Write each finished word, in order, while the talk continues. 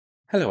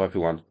Hello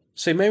everyone.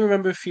 So you may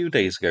remember a few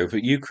days ago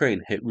that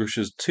Ukraine hit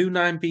Russia's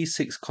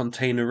Tu-9B6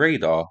 container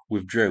radar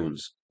with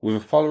drones, with a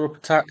follow-up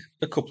attack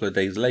a couple of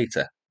days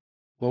later.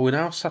 Well, we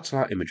now have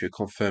satellite imagery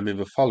confirming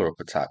the follow-up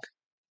attack.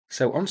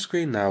 So on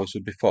screen now as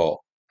with before,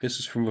 this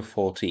is from the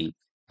 14th,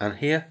 and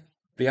here,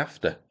 the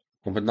after,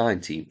 on the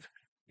 19th.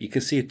 You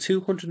can see a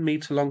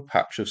 200-metre long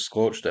patch of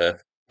scorched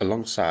earth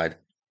alongside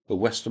the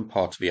western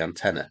part of the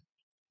antenna.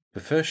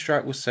 The first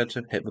strike was said to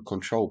have hit the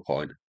control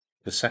point,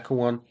 the second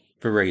one,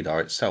 the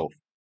radar itself.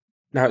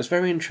 Now, it's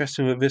very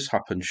interesting that this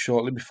happened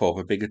shortly before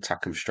the big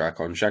attack and strike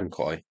on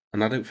Jankoy,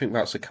 and I don't think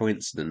that's a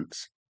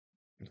coincidence.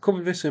 I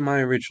covered this in my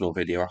original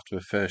video after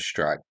the first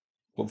strike,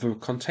 but the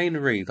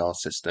container radar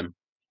system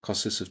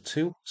consists of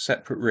two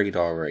separate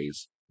radar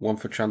arrays, one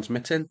for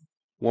transmitting,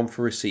 one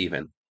for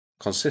receiving,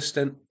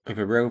 consistent of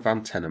a row of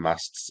antenna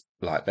masts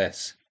like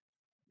this.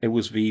 It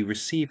was the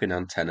receiving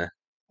antenna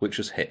which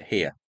was hit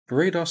here. The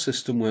radar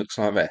system works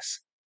like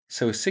this.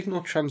 So a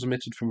signal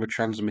transmitted from the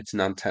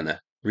transmitting antenna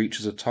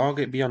reaches a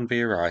target beyond the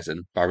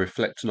horizon by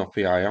reflecting off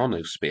the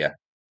ionosphere,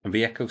 and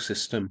the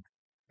ecosystem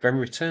then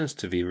returns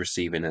to the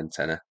receiving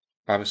antenna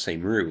by the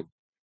same route.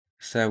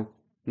 So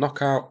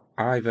knock out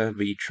either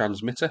the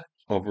transmitter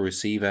or the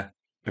receiver,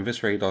 and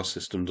this radar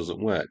system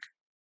doesn't work.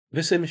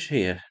 This image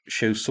here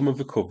shows some of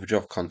the coverage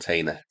of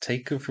Konteynor,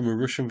 taken from a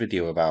Russian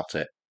video about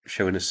it,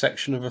 showing a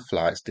section of the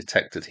flights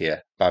detected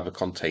here by the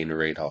Konteynor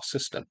radar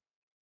system.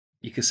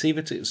 You can see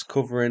that it's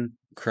covering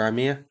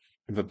Crimea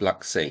and the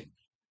Black Sea.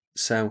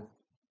 So,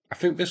 I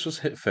think this was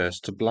hit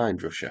first to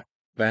blind Russia.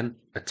 Then,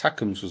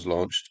 ATACMS was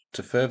launched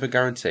to further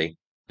guarantee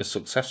a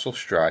successful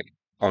strike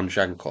on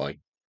Jankoy.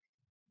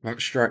 That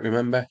strike,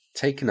 remember,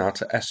 taken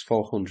out a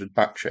S-400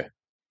 battery.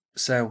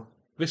 So,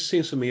 this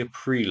seems to me a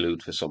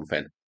prelude for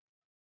something.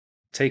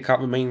 Take out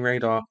the main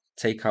radar,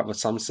 take out the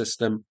SAM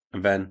system,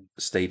 and then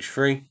stage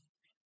 3?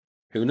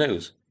 Who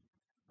knows?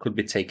 Could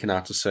be taking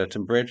out a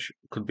certain bridge,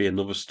 could be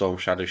another Storm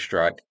Shadow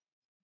strike.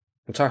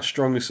 But I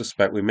strongly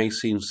suspect we may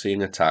soon see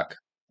an attack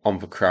on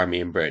the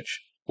Crimean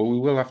Bridge, but we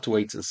will have to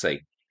wait and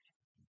see.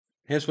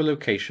 Here's the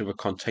location of a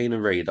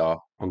container radar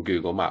on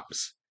Google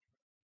Maps.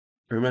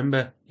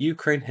 Remember,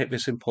 Ukraine hit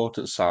this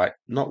important site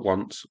not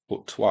once,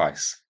 but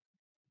twice.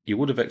 You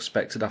would have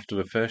expected after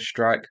the first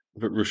strike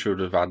that Russia would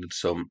have added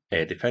some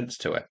air defence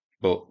to it,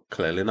 but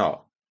clearly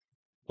not.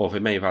 Or they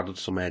may have added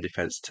some air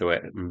defence to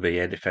it and the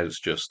air defence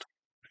just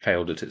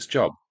failed at its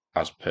job,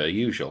 as per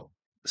usual.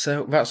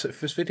 So that's it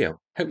for this video.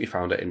 Hope you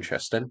found it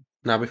interesting.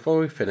 Now before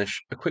we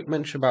finish, a quick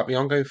mention about the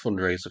ongoing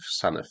fundraiser for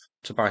SANEF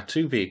to buy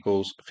 2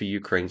 vehicles for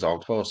Ukraine's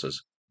armed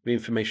forces, the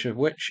information of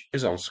which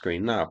is on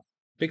screen now.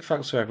 Big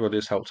thanks to everybody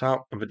who's helped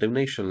out, and the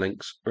donation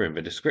links are in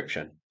the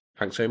description.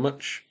 Thanks very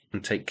much,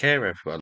 and take care everyone.